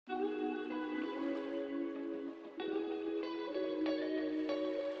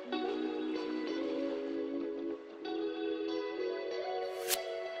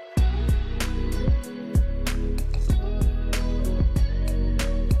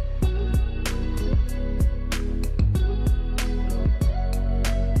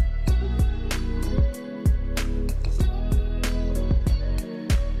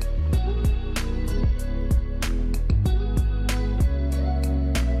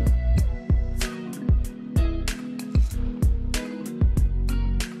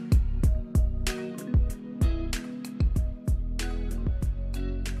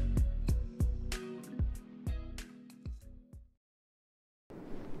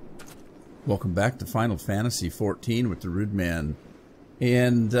Welcome back to Final Fantasy XIV with the Rude Man.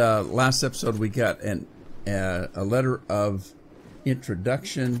 And last episode we got a letter of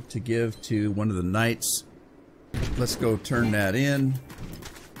introduction to give to one of the knights. Let's go turn that in.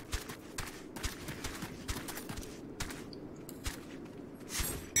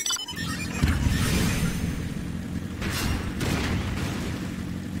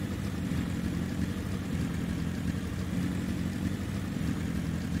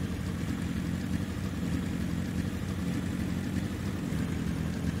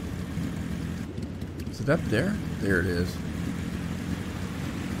 Is it up there? There it is.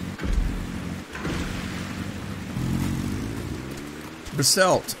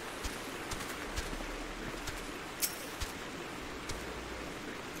 Basalt.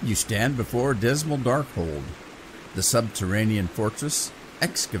 You stand before Dismal Darkhold, the subterranean fortress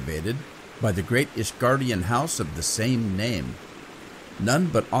excavated by the great Ishgardian house of the same name. None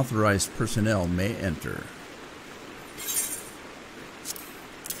but authorized personnel may enter.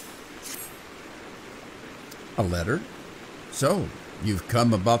 A letter? So, you've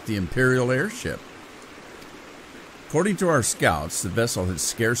come about the Imperial airship. According to our scouts, the vessel had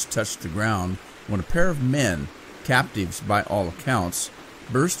scarce touched the ground when a pair of men, captives by all accounts,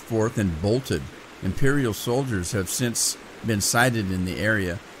 burst forth and bolted. Imperial soldiers have since been sighted in the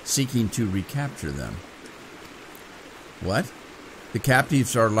area, seeking to recapture them. What? The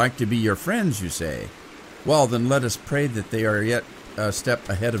captives are like to be your friends, you say? Well, then let us pray that they are yet a step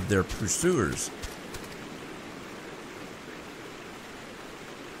ahead of their pursuers.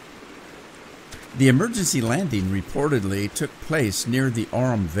 The emergency landing reportedly took place near the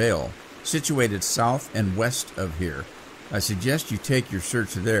Aurum Vale, situated south and west of here. I suggest you take your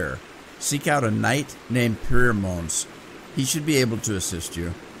search there. Seek out a knight named Pyramons. He should be able to assist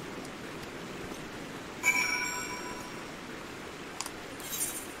you.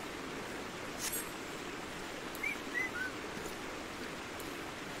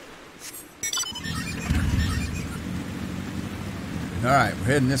 Alright, we're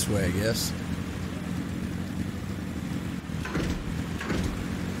heading this way, I guess.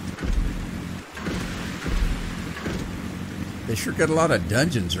 They sure got a lot of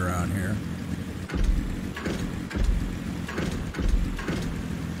dungeons around here.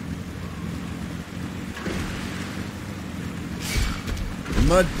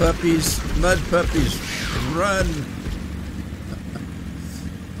 Mud puppies, run!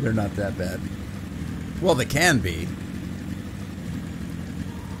 They're not that bad. Well, they can be.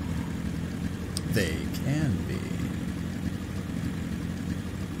 They can be.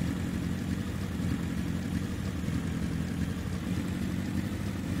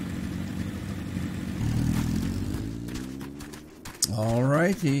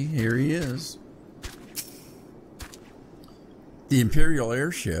 Alrighty, here he is. The Imperial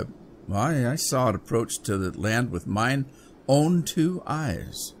airship. Well, I saw it approach to the land with mine own two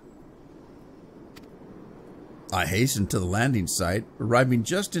eyes. I hastened to the landing site, arriving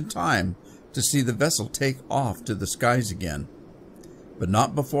just in time to see the vessel take off to the skies again. But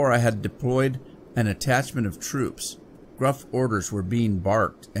not before I had deployed an attachment of troops. Gruff orders were being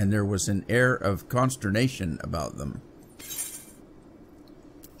barked, and there was an air of consternation about them.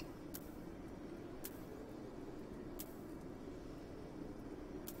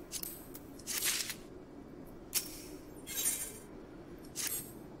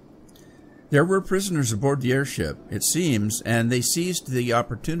 There were prisoners aboard the airship, it seems, and they seized the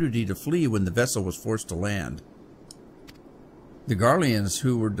opportunity to flee when the vessel was forced to land. The Garleans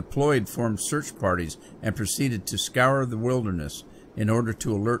who were deployed formed search parties and proceeded to scour the wilderness. In order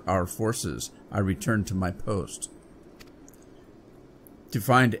to alert our forces, I returned to my post. To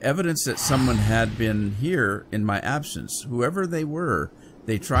find evidence that someone had been here in my absence, whoever they were,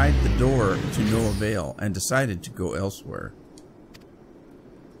 they tried the door to no avail and decided to go elsewhere.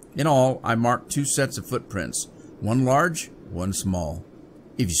 In all, I marked 2 sets of footprints, one large, one small.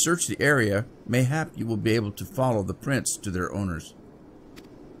 If you search the area, mayhap you will be able to follow the prints to their owners.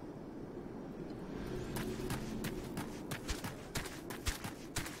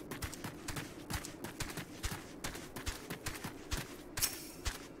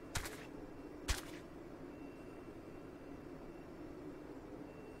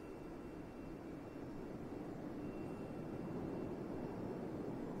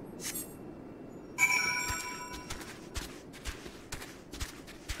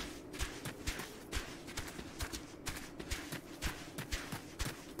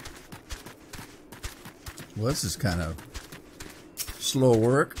 Well, this is kind of slow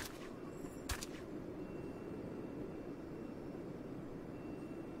work.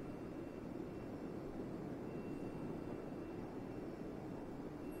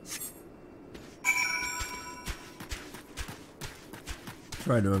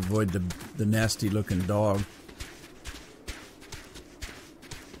 Try to avoid the nasty looking dog.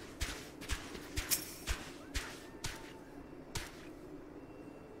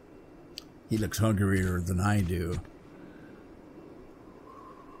 He looks hungrier than I do.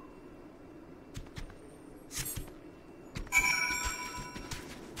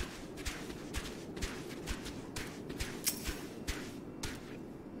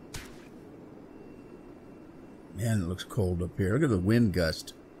 Man, it looks cold up here. Look at the wind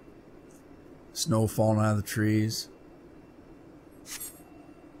gust. Snow falling out of the trees.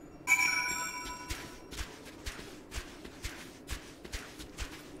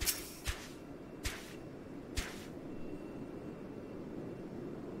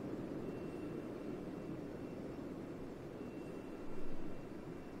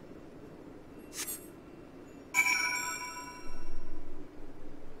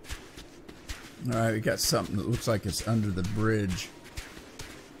 Alright, we got something that looks like it's under the bridge.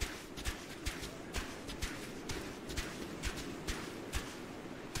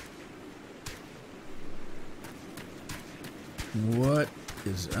 What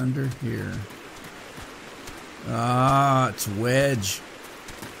is under here? Ah, it's Wedge.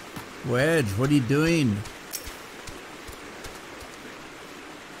 Wedge, what are you doing?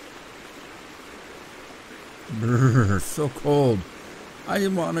 Brrr, so cold. I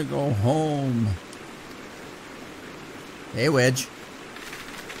want to go home. Hey, Wedge.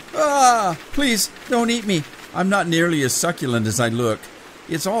 Ah, please, don't eat me. I'm not nearly as succulent as I look.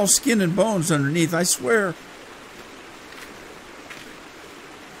 It's all skin and bones underneath, I swear.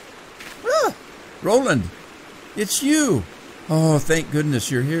 Ah, Roland, it's you. Oh, thank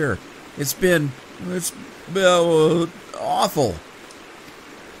goodness you're here. It's been awful.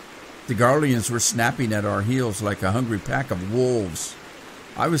 The Garleans were snapping at our heels like a hungry pack of wolves.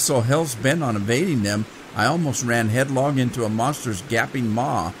 I was so hell's bent on evading them, I almost ran headlong into a monster's gaping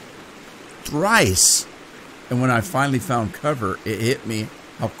maw. Thrice! And when I finally found cover, it hit me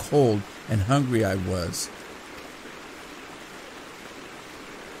how cold and hungry I was.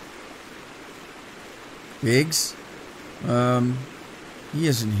 Biggs? He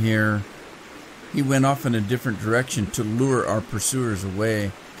isn't here. He went off in a different direction to lure our pursuers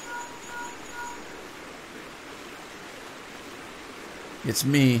away. It's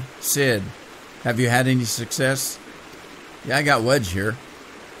me, Sid. Have you had any success? Yeah, I got Wedge here.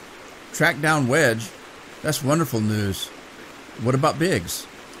 Tracked down Wedge? That's wonderful news. What about Biggs?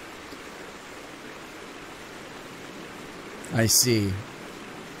 I see.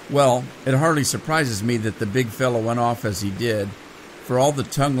 Well, it hardly surprises me that the big fellow went off as he did. For all the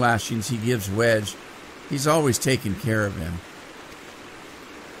tongue lashings he gives Wedge, he's always taken care of him.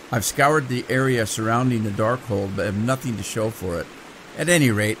 I've scoured the area surrounding the Darkhold, but have nothing to show for it. At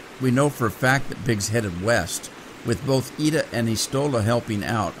any rate, we know for a fact that Biggs headed west. With both Ida and Istola helping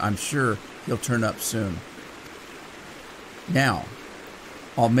out, I'm sure he'll turn up soon. Now,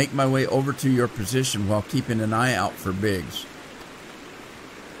 I'll make my way over to your position while keeping an eye out for Biggs.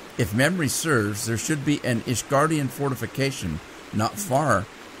 If memory serves, there should be an Ishgardian fortification not far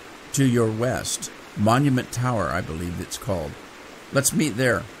to your west. Monument Tower, I believe it's called. Let's meet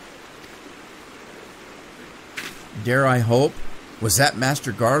there. Dare I hope? Was that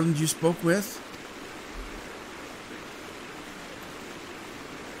Master Garland you spoke with?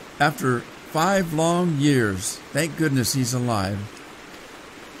 After 5 long years, thank goodness he's alive.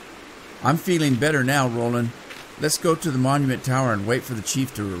 I'm feeling better now, Roland. Let's go to the Monument Tower and wait for the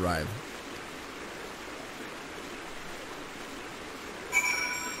chief to arrive.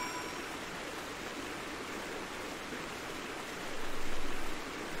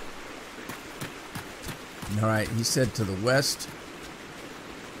 All right, he said to the west.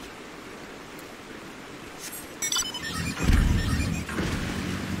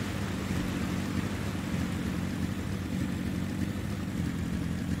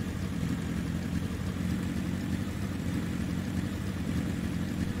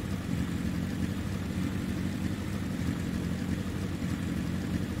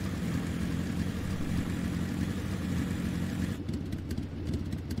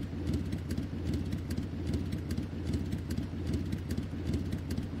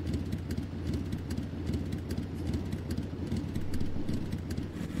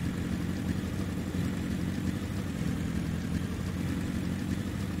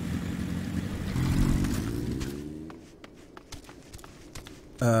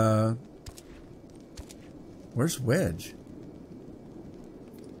 Where's Wedge?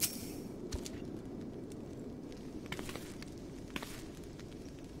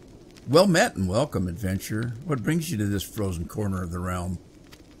 Well met and welcome, adventurer. What brings you to this frozen corner of the realm?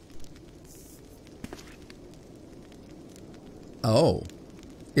 Oh,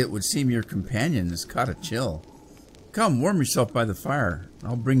 It would seem your companion has caught a chill. Come, warm yourself by the fire.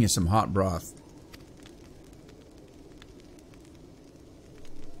 I'll bring you some hot broth.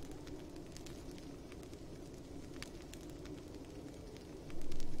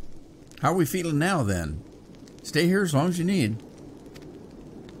 How are we feeling now, then? Stay here as long as you need.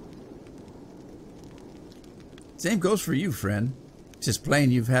 Same goes for you, friend. It's just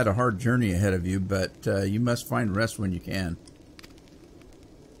plain you've had a hard journey ahead of you, but you must find rest when you can.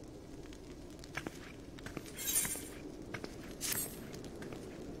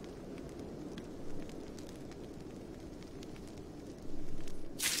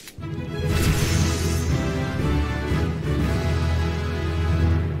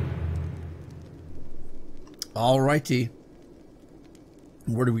 Alrighty.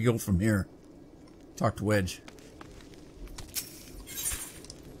 Where do we go from here? Talk to Wedge.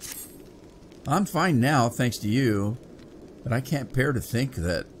 I'm fine now, thanks to you. But I can't bear to think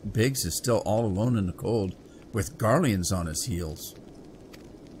that Biggs is still all alone in the cold, with Garleans on his heels.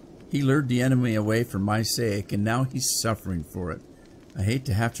 He lured the enemy away for my sake, and now he's suffering for it. I hate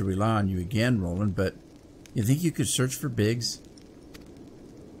to have to rely on you again, Roland, but you think you could search for Biggs?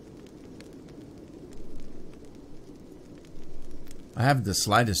 I haven't the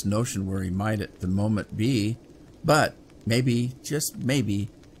slightest notion where he might at the moment be, but maybe, just maybe,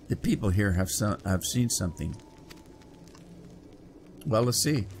 the people here have seen something. Well, let's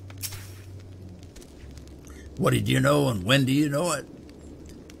see. What did you know, and when do you know it?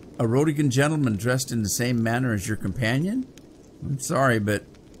 A Rodigan gentleman dressed in the same manner as your companion? I'm sorry, but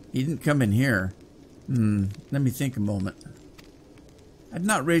he didn't come in here. Let me think a moment. I'd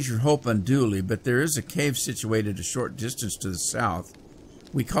not raise your hope unduly, but there is a cave situated a short distance to the south.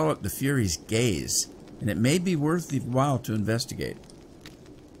 We call it the Fury's Gaze, and it may be worth the while to investigate.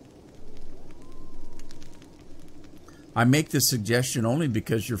 I make this suggestion only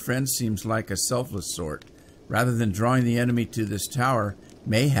because your friend seems like a selfless sort. Rather than drawing the enemy to this tower,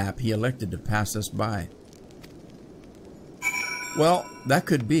 mayhap he elected to pass us by. Well, that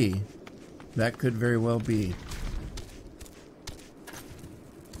could be. That could very well be.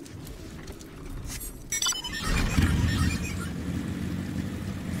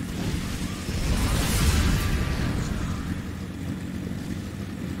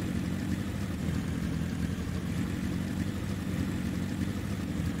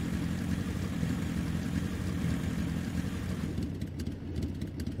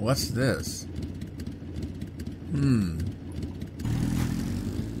 What's this?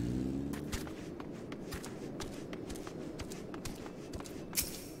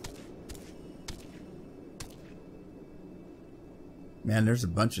 Man, there's a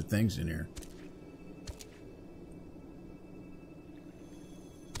bunch of things in here.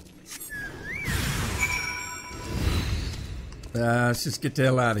 Let's just get the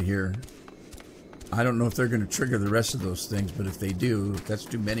hell out of here. I don't know if they're going to trigger the rest of those things, but if they do, that's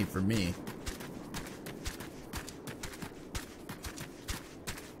too many for me.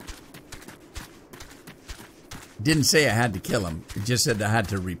 Didn't say I had to kill him. It just said I had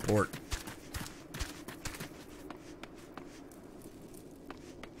to report.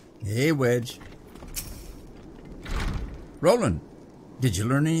 Hey, Wedge. Roland, did you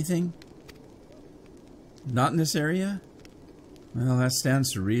learn anything? Not in this area? Well, that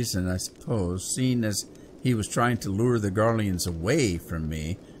stands to reason, I suppose, seeing as he was trying to lure the Garleans away from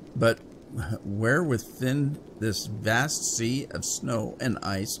me. But where within this vast sea of snow and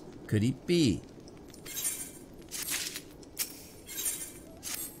ice could he be?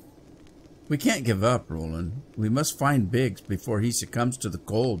 We can't give up, Roland. We must find Biggs before he succumbs to the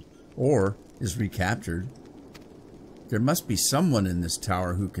cold or is recaptured. There must be someone in this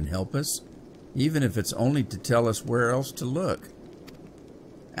tower who can help us, even if it's only to tell us where else to look.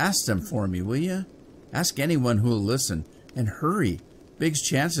 Ask them for me, will you? Ask anyone who will listen, and hurry. Biggs'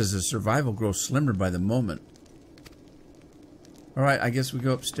 chances of survival grow slimmer by the moment. All right, I guess we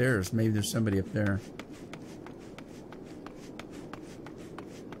go upstairs. Maybe there's somebody up there.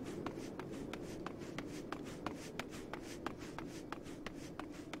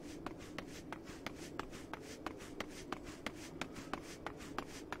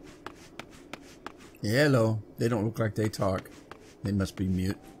 Hello. They don't look like they talk. They must be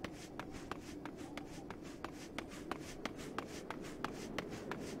mute.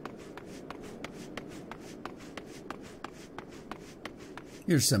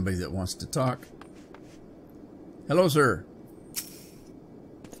 Here's somebody that wants to talk. Hello, sir.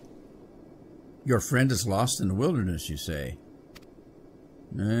 Your friend is lost in the wilderness, you say?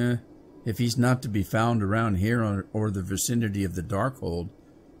 If he's not to be found around here or the vicinity of the Darkhold,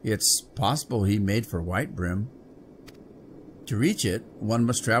 it's possible he made for Whitebrim. To reach it, one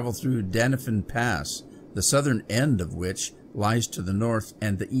must travel through Danifin Pass, the southern end of which lies to the north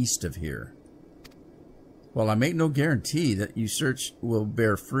and the east of here. While I make no guarantee that your search will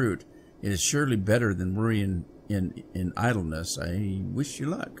bear fruit, it is surely better than worrying in idleness. I wish you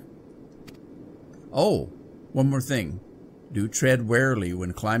luck. Oh, one more thing. Do tread warily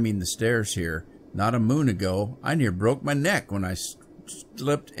when climbing the stairs here. Not a moon ago, I near broke my neck when I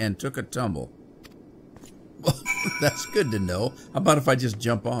slipped and took a tumble. Well, that's good to know. How about if I just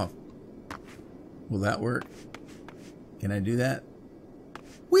jump off? Will that work? Can I do that?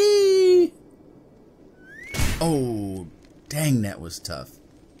 Whee! Oh, dang, that was tough.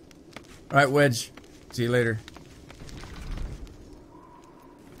 All right, Wedge. See you later.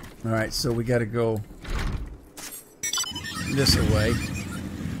 All right, so we got to go this way.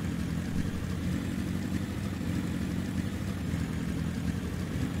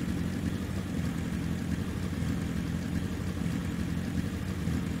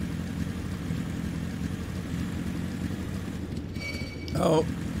 Oh,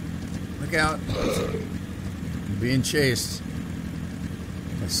 look out. I'm being chased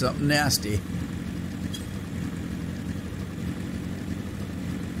by something nasty.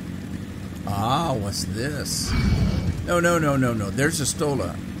 Ah, what's this? No. There's a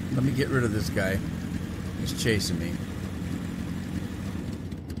Stola. Let me get rid of this guy. He's chasing me.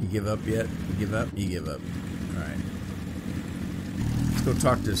 You give up yet? You give up? You give up. Alright. Let's go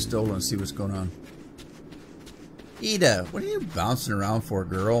talk to Stola and see what's going on. Ida, what are you bouncing around for,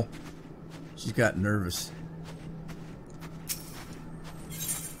 girl? She's got nervous.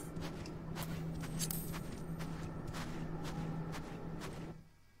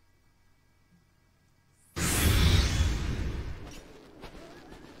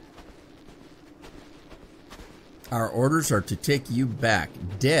 Our orders are to take you back,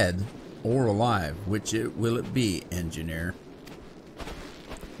 dead or alive. Which will it be, engineer?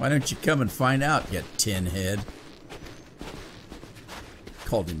 Why don't you come and find out, you tin head?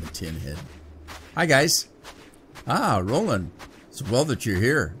 Called him a tin head. Hi, guys. Ah, Roland. It's well that you're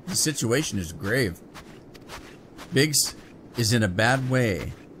here. The situation is grave. Biggs is in a bad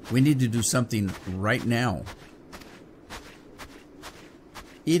way. We need to do something right now.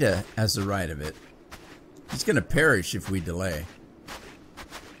 Ida has the right of it. He's going to perish if we delay.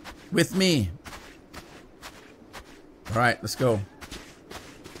 With me. All right, let's go.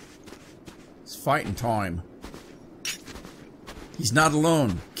 It's fighting time. He's not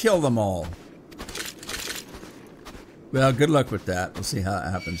alone. Kill them all. Well, good luck with that. We'll see how it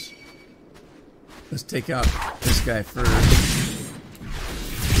happens. Let's take out this guy first.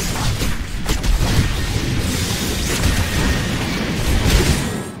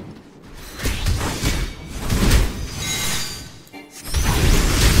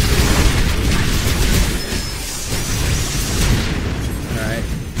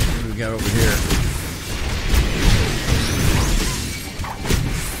 Over here.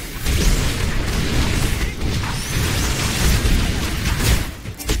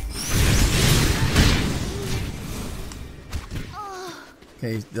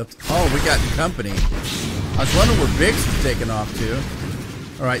 Okay, oh, we got company. I was wondering where Biggs was taking off to.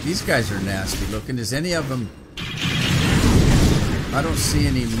 Alright, these guys are nasty looking. Is any of them... I don't see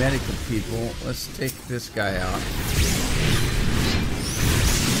any medical people. Let's take this guy out.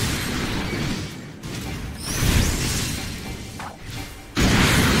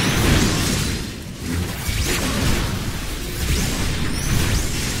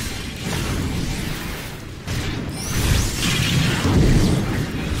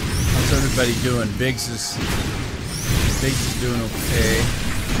 Everybody doing? Biggs is doing okay.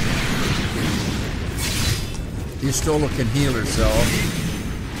 The Stola can heal herself.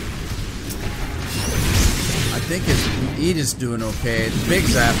 I think Ida's doing okay.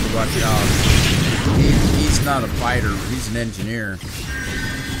 Biggs I have to watch out. He's not a fighter. He's an engineer.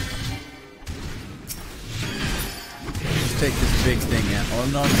 Let's take this big thing out. Oh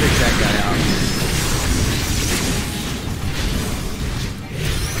no, take that guy out.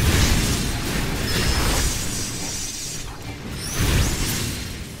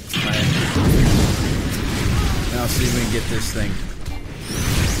 Now see if we can get this thing.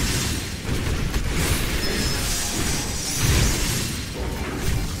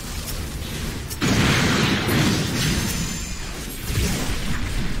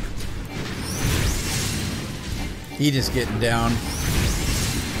 He just getting down.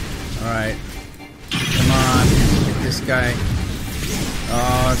 Alright. Come on. Get this guy.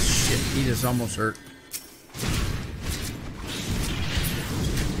 Oh shit. He just almost hurt.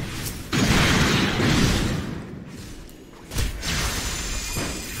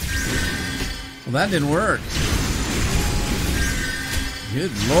 Well, that didn't work.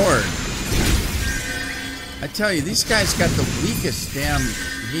 Good Lord. I tell you, these guys got the weakest damn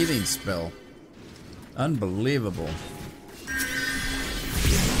healing spell. Unbelievable.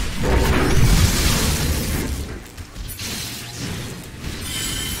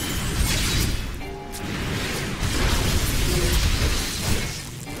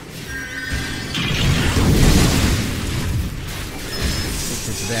 Take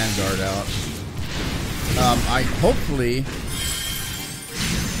this Vanguard out. I hopefully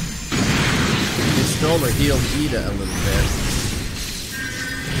stole or healed Ida a little bit.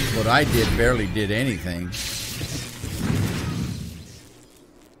 What I did barely did anything.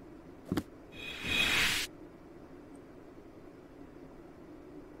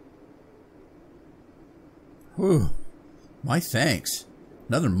 Whew. My thanks.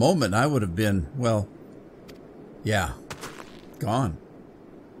 Another moment I would have been, well, yeah, gone.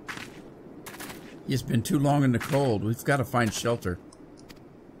 He's been too long in the cold. We've got to find shelter.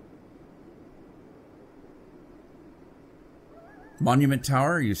 Monument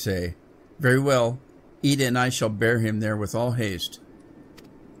Tower, you say? Very well. Ida and I shall bear him there with all haste.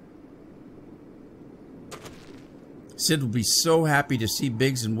 Sid will be so happy to see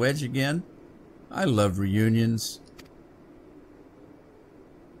Biggs and Wedge again. I love reunions.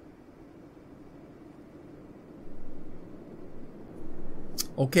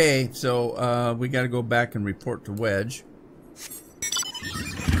 Okay, so we got to go back and report to Wedge.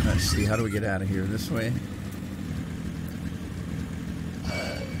 Let's see, how do we get out of here? This way?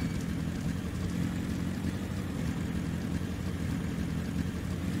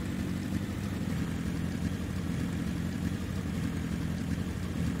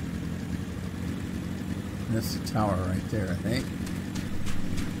 That's the tower right there, I think.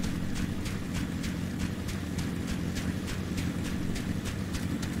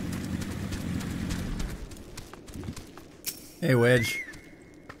 Hey, Wedge.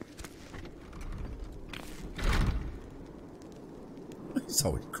 He's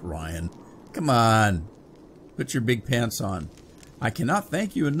always crying. Come on. Put your big pants on. I cannot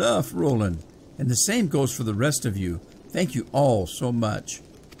thank you enough, Roland. And the same goes for the rest of you. Thank you all so much.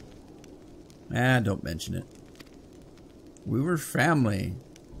 Don't mention it. We were family.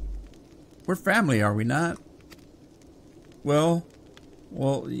 We're family, are we not? Well,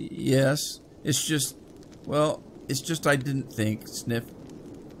 yes. It's just I didn't think, Sniff.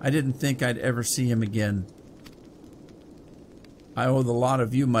 I didn't think I'd ever see him again. I owe the lot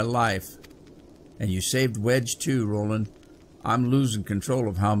of you my life. And you saved Wedge too, Roland. I'm losing control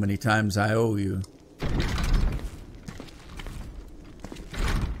of how many times I owe you.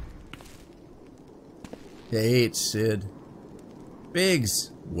 Hey, it's Sid.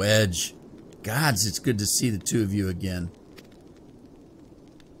 Biggs, Wedge. Gods, it's good to see the two of you again.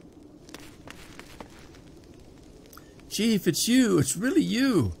 Chief, it's you. It's really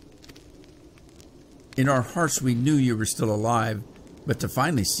you. In our hearts, we knew you were still alive, but to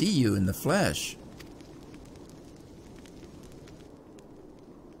finally see you in the flesh.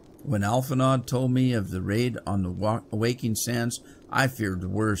 When Alphanod told me of the raid on the Awakening Sands, I feared the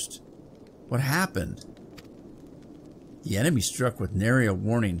worst. What happened? The enemy struck with nary a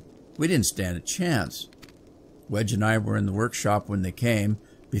warning. We didn't stand a chance. Wedge and I were in the workshop when they came.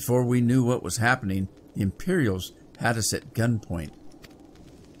 Before we knew what was happening, the Imperials had us at gunpoint.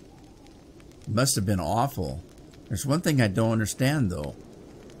 It must have been awful. There's one thing I don't understand, though.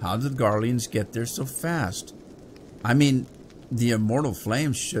 How did the Garleans get there so fast? I mean, the immortal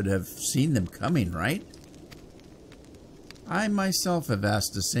flames should have seen them coming, right? I myself have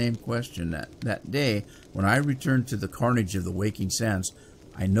asked the same question that day when I returned to the carnage of the Waking Sands.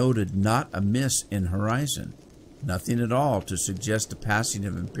 I noted not a miss in horizon, nothing at all to suggest the passing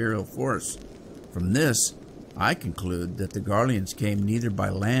of Imperial force. From this, I conclude that the Garleans came neither by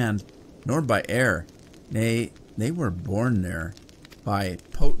land nor by air. Nay, they were born there by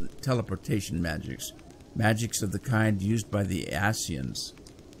potent teleportation magics of the kind used by the Asians.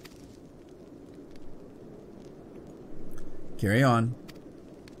 Carry on.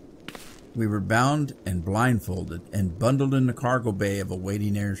 We were bound and blindfolded and bundled in the cargo bay of a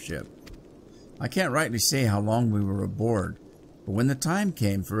waiting airship. I can't rightly say how long we were aboard, but when the time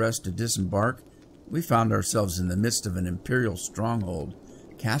came for us to disembark, we found ourselves in the midst of an Imperial stronghold,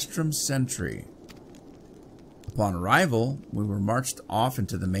 Castrum Sentry. Upon arrival, we were marched off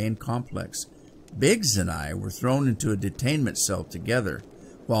into the main complex. Biggs and I were thrown into a detainment cell together,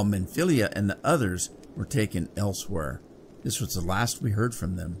 while Menphilia and the others were taken elsewhere. This was the last we heard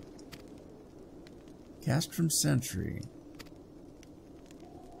from them. Castrum Sentry.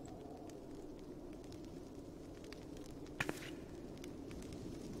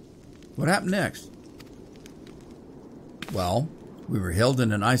 What happened next? Well, We were held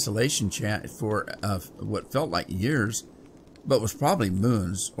in an isolation chat for what felt like years, but was probably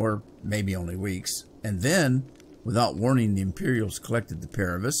moons, or maybe only weeks. And then, without warning, the Imperials collected the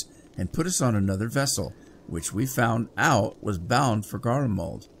pair of us and put us on another vessel, which we found out was bound for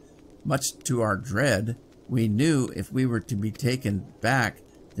Garlemald. Much to our dread, we knew if we were to be taken back,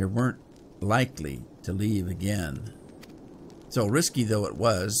 they weren't likely to leave again. So risky though it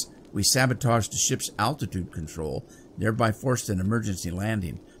was, we sabotaged the ship's altitude control, thereby forced an emergency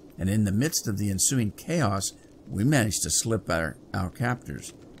landing, and in the midst of the ensuing chaos, we managed to slip our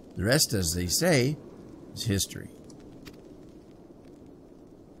captors. The rest, as they say, is history.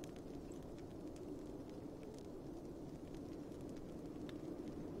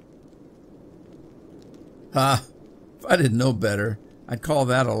 If I didn't know better, I'd call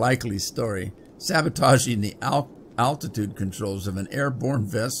that a likely story. Sabotaging the altitude controls of an airborne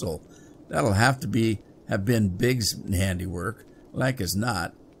vessel. That'll have been Big's handiwork. Like as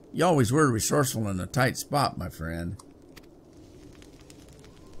not. You always were resourceful in a tight spot, my friend.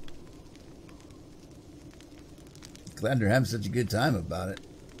 Glad they're having such a good time about it.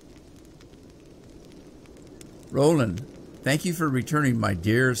 Roland, thank you for returning my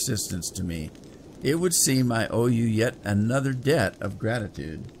dear assistance to me. It would seem I owe you yet another debt of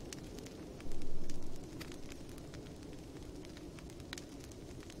gratitude.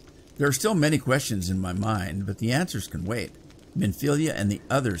 There are still many questions in my mind, but the answers can wait. Minfilia and the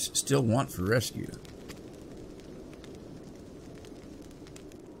others still want for rescue.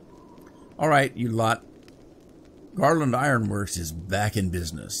 All right, you lot. Garland Ironworks is back in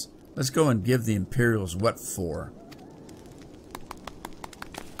business. Let's go and give the Imperials what for.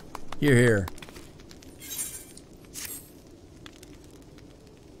 Here, here.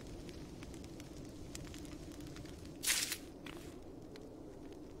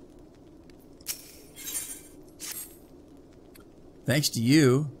 Thanks to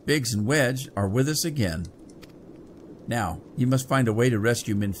you, Biggs and Wedge are with us again. Now, you must find a way to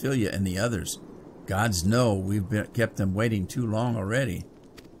rescue Minfilia and the others. Gods know we've kept them waiting too long already.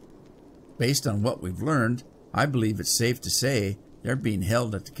 Based on what we've learned, I believe it's safe to say they're being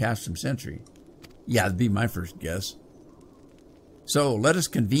held at the Castrum Sentry. Yeah, that'd be my first guess. So, let us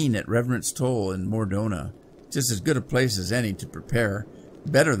convene at Reverend's Toll in Mordona. Just as good a place as any to prepare,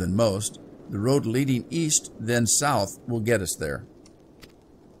 better than most. The road leading east, then south, will get us there.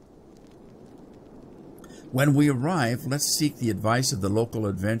 When we arrive, let's seek the advice of the local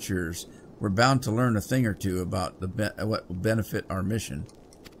adventurers. We're bound to learn a thing or two about what will benefit our mission.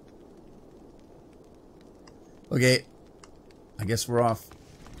 Okay, I guess we're off.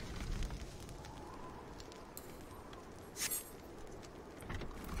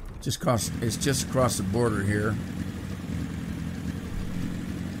 It's just across the border here.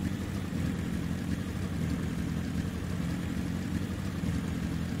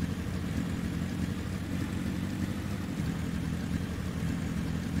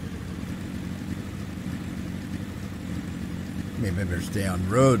 Maybe I better stay on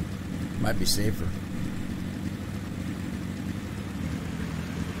the road. Might be safer.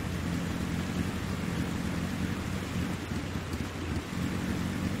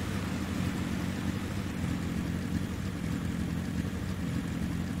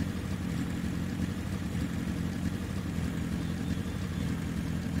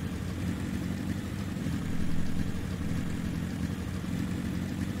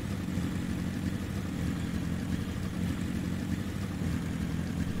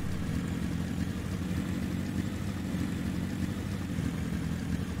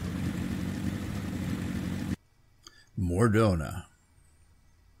 Mordona.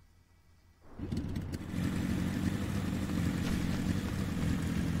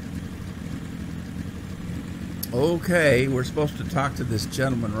 Okay, we're supposed to talk to this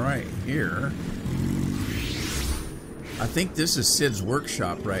gentleman right here. I think this is Sid's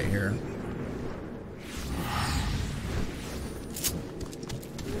workshop right here.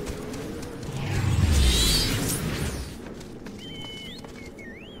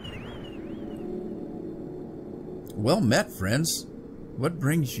 Well met, friends. What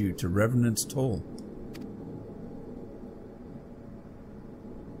brings you to Revenant's Toll?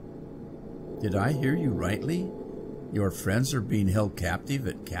 Did I hear you rightly? Your friends are being held captive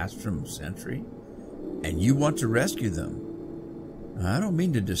at Castrum Sentry, and you want to rescue them. I don't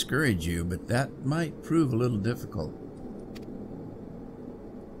mean to discourage you, but that might prove a little difficult.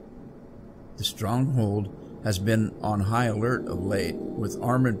 The stronghold has been on high alert of late, with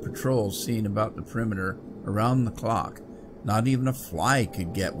armored patrols seen about the perimeter around the clock. Not even a fly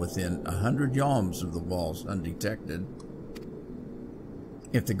could get within 100 yalms of the walls undetected.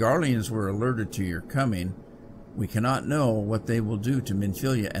 If the Garleans were alerted to your coming, We cannot know what they will do to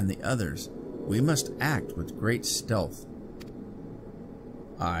Minfilia and the others. We must act with great stealth.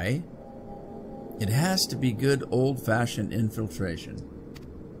 Aye. It has to be good old-fashioned infiltration.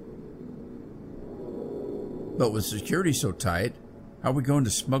 But with security so tight, how are we going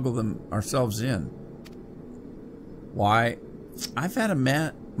to smuggle them ourselves in? Why, I've had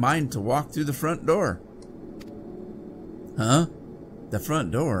a mind to walk through the front door. Huh? The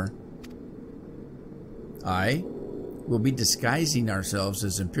front door? Aye. We'll be disguising ourselves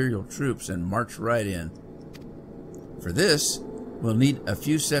as Imperial troops and march right in. For this, we'll need a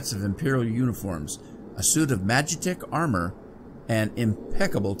few sets of Imperial uniforms, a suit of Magitech armor, and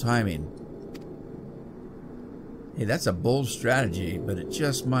impeccable timing. Hey, that's a bold strategy, but it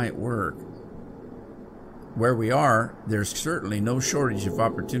just might work. Where we are, there's certainly no shortage of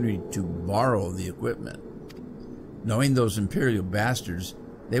opportunity to borrow the equipment. Knowing those Imperial bastards,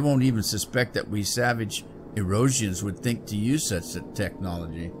 they won't even suspect that we savage Erosians would think to use such a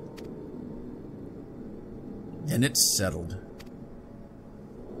technology. Then it's settled.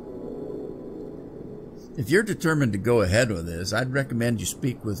 If you're determined to go ahead with this, I'd recommend you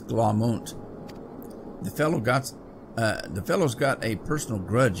speak with Glaumont. The fellow's got a personal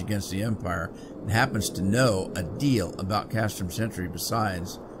grudge against the Empire and happens to know a deal about Castrum Sentry.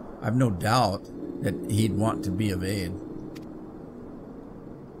 Besides, I've no doubt that he'd want to be of aid.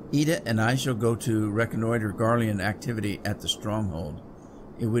 Ida and I shall go to reconnoiter Garlean activity at the stronghold.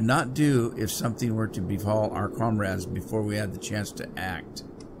 It would not do if something were to befall our comrades before we had the chance to act.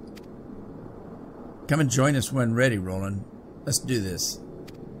 Come and join us when ready, Roland. Let's do this.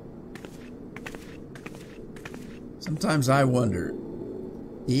 Sometimes I wonder,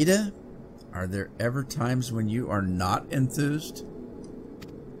 Ida, are there ever times when you are not enthused?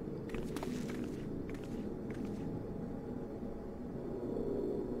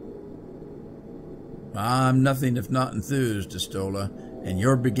 I'm nothing if not enthused, Estola, and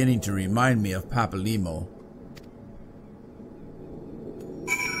you're beginning to remind me of Papalimo.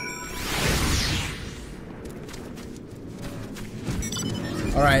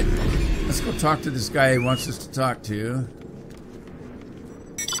 Alright, let's go talk to this guy he wants us to talk to.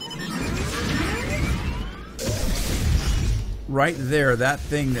 Right there, that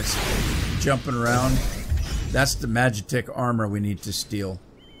thing that's jumping around, that's the Magitech armor we need to steal.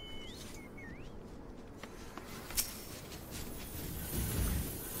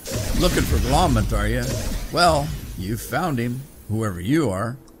 Looking for Glaumont, are you? Well, you found him, whoever you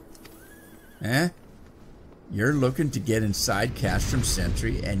are. Eh? You're looking to get inside Castrum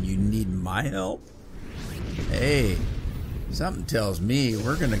Sentry and you need my help? Hey, something tells me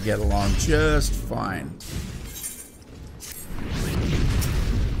we're gonna get along just fine.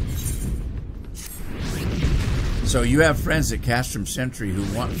 So you have friends at Castrum Sentry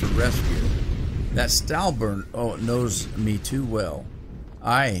who want for rescue. That Stalburn knows me too well.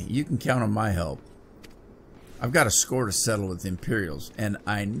 Aye, you can count on my help. I've got a score to settle with the Imperials, and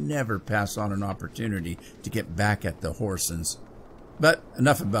I never pass on an opportunity to get back at the Horsens. But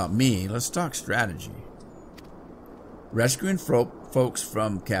enough about me, let's talk strategy. Rescuing folks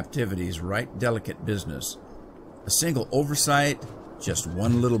from captivity is right delicate business. A single oversight, just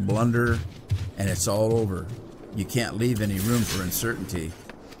one little blunder, and it's all over. You can't leave any room for uncertainty.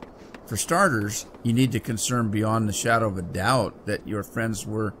 For starters, you need to concern beyond the shadow of a doubt that your friends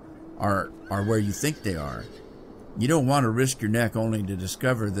are where you think they are. You don't want to risk your neck only to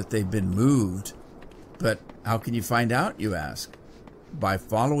discover that they've been moved. But how can you find out, you ask? By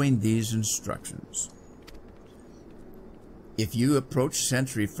following these instructions. If you approach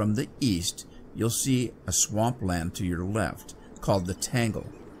Sentry from the east, you'll see a swampland to your left called the Tangle.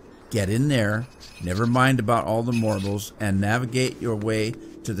 Get in there, never mind about all the mortals, and navigate your way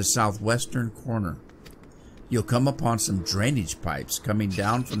to the southwestern corner. You'll come upon some drainage pipes coming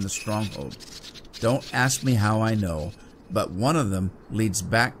down from the stronghold. Don't ask me how I know, but one of them leads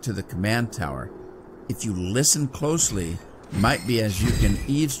back to the command tower. If you listen closely, it might be as you can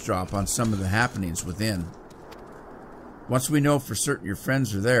eavesdrop on some of the happenings within. Once we know for certain your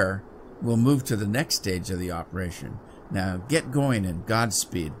friends are there, we'll move to the next stage of the operation. Now get going and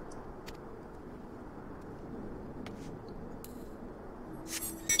Godspeed.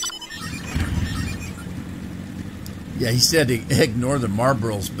 Yeah, he said to ignore the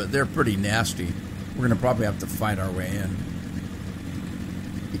Marlboros, but they're pretty nasty. We're going to probably have to fight our way in.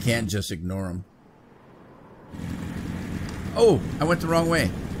 You can't just ignore them. Oh, I went the wrong way.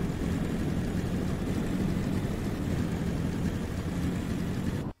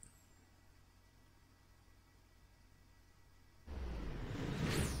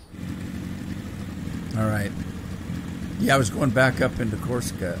 All right. Yeah, I was going back up into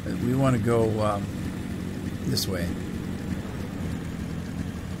Corsica. We want to go This way.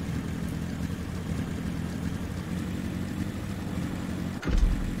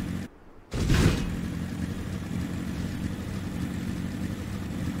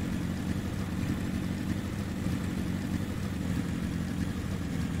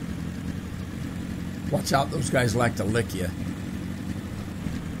 Watch out, those guys like to lick you.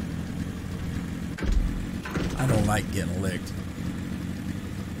 I don't like getting licked.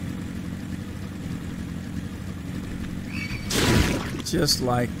 Just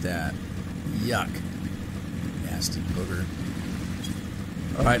like that. Yuck. Nasty booger.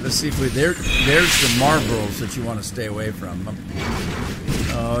 Alright, let's see if we... there's the Marlboros that you want to stay away from.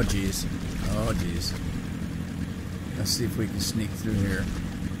 Oh, jeez. Oh, jeez. Let's see if we can sneak through here.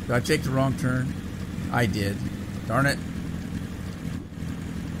 Did I take the wrong turn? I did. Darn it.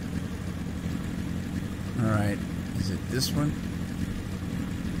 Alright. Is it this one?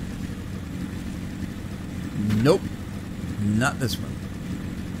 Nope. Not this one.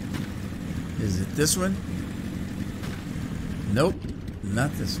 Is it this one? Nope.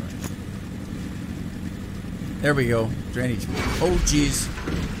 Not this one. There we go. Drainage. Oh, jeez.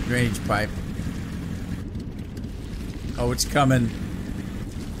 Drainage pipe. Oh, it's coming.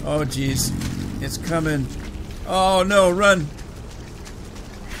 Oh, jeez. It's coming. Oh, no. Run.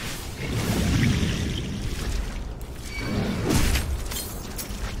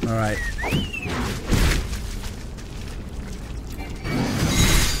 All right.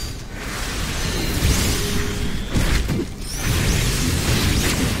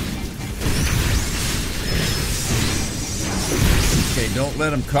 Okay, don't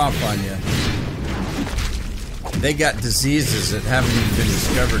let them cough on you. They got diseases that haven't even been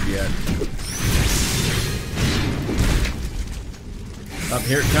discovered yet. Up,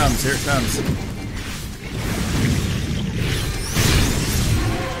 here it comes, here it comes.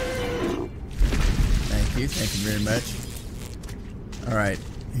 Thank you very much. Alright,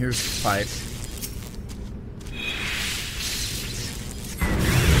 here's the pipe.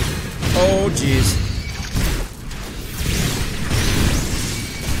 Oh, jeez.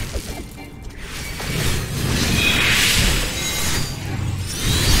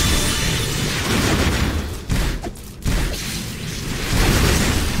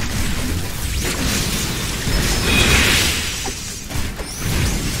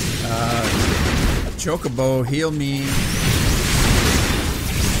 Chocobo, heal me.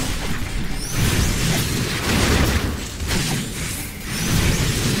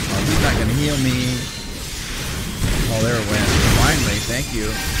 Oh, he's not gonna heal me. Oh, there it went. Finally, thank you.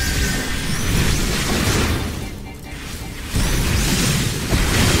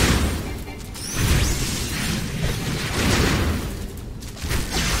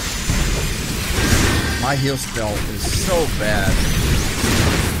 My heal spell is so bad.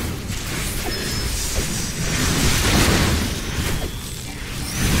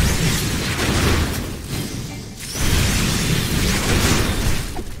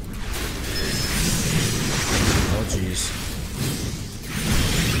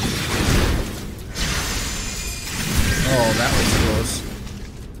 Oh, that was close.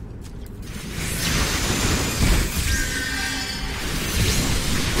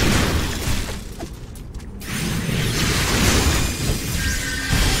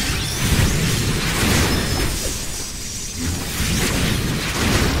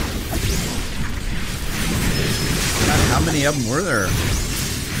 God, how many of them were there?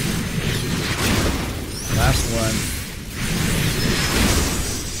 Last one.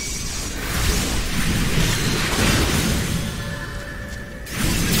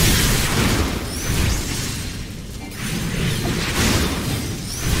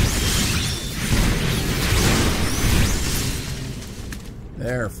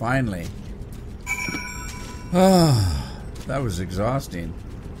 There, finally. Oh, that was exhausting.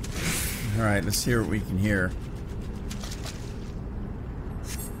 Alright, let's hear what we can hear.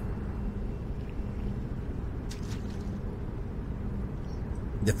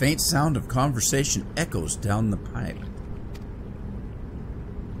 The faint sound of conversation echoes down the pipe.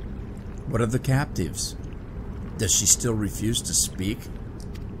 What of the captives? Does she still refuse to speak?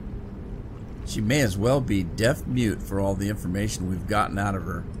 She may as well be deaf-mute for all the information we've gotten out of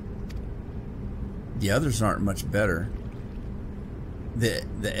her. The others aren't much better. The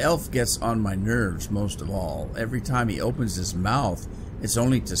elf gets on my nerves most of all. Every time he opens his mouth, it's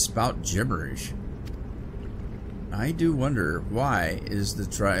only to spout gibberish. I do wonder, why is the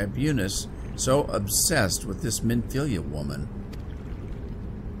Tribunus so obsessed with this Minfilia woman?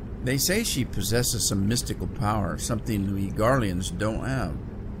 They say she possesses some mystical power, something we Garleans don't have.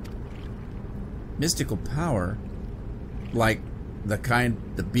 Mystical power? Like the kind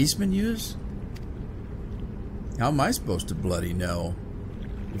the beastmen use? How am I supposed to bloody know?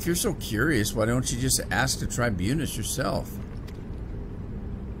 If you're so curious, why don't you just ask the tribunus yourself?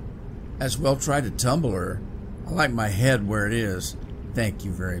 As well try to tumble her. I like my head where it is. Thank you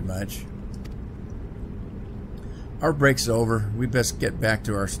very much. Our break's over. We best get back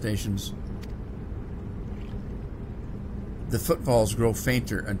to our stations. The footfalls grow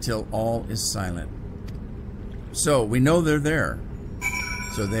fainter until all is silent. So, we know they're there.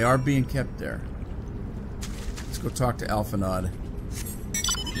 So they are being kept there. Let's go talk to Alphanod.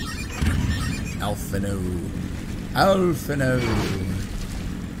 Alphino.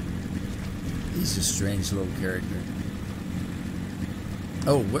 He's a strange little character.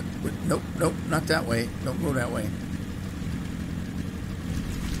 Oh, what? Nope, not that way. Don't go that way.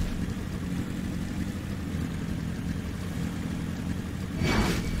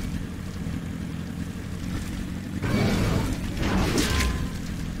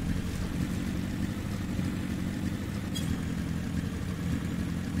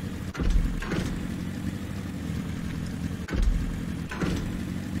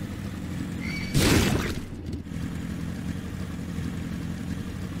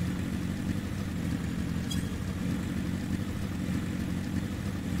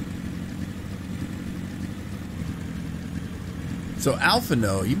 So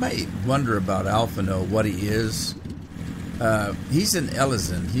Alphino, you might wonder about Alphino, what he is. He's an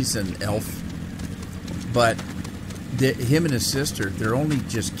Elysian. He's an elf. But him and his sister, they're only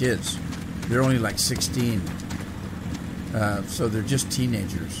just kids. They're only like 16. So they're just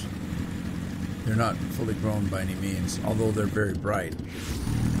teenagers. They're not fully grown by any means, although they're very bright.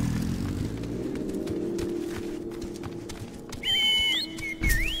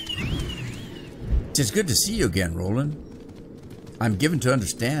 It's good to see you again, Roland. I'm given to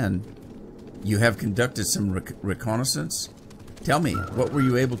understand you have conducted some reconnaissance. Tell me, what were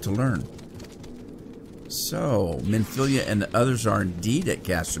you able to learn? So, Minfilia and the others are indeed at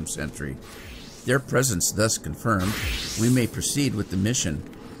Castrum Sentry. Their presence thus confirmed, we may proceed with the mission.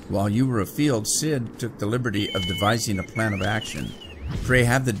 While you were afield, Sid took the liberty of devising a plan of action. Pray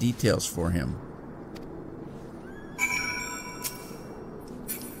have the details for him.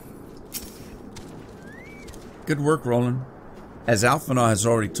 Good work, Roland. As Alphino has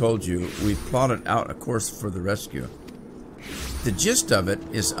already told you, we've plotted out a course for the rescue. The gist of it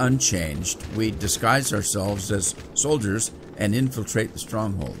is unchanged. We disguise ourselves as soldiers and infiltrate the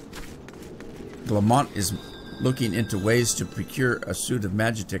stronghold. Glamont is looking into ways to procure a suit of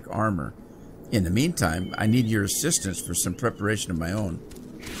Magitek armor. In the meantime, I need your assistance for some preparation of my own.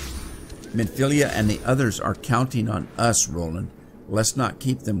 Minfilia and the others are counting on us, Roland. Let's not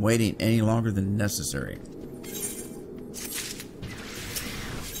keep them waiting any longer than necessary.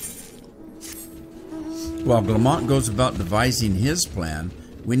 While Glamont goes about devising his plan,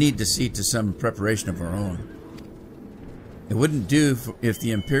 we need to see to some preparation of our own. It wouldn't do if the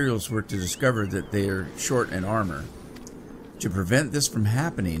Imperials were to discover that they are short in armor. To prevent this from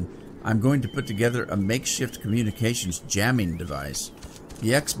happening, I'm going to put together a makeshift communications jamming device.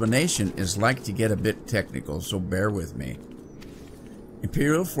 The explanation is like to get a bit technical, so bear with me.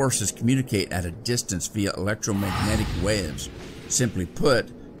 Imperial forces communicate at a distance via electromagnetic waves. Simply put,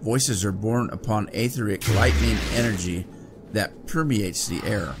 voices are born upon etheric lightning energy that permeates the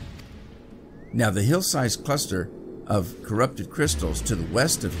air. Now, the hill-sized cluster of corrupted crystals to the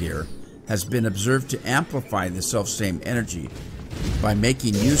west of here has been observed to amplify the self-same energy. By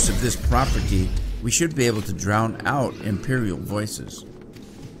making use of this property, we should be able to drown out Imperial voices.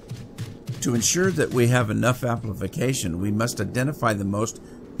 To ensure that we have enough amplification, we must identify the most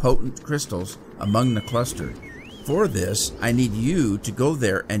potent crystals among the cluster. For this, I need you to go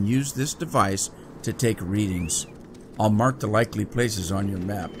there and use this device to take readings. I'll mark the likely places on your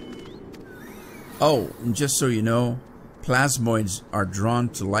map. Oh, and just so you know, plasmoids are drawn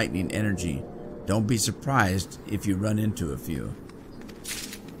to lightning energy. Don't be surprised if you run into a few.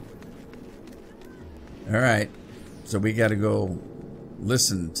 Alright, so we gotta go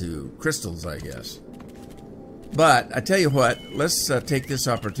listen to crystals, I guess. But, I tell you what, let's take this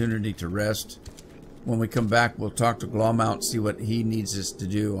opportunity to rest. When we come back, we'll talk to Glomount, see what he needs us to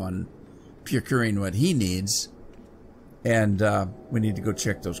do on procuring what he needs. And we need to go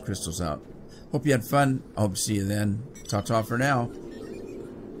check those crystals out. Hope you had fun. I hope to see you then. Ta-ta for now.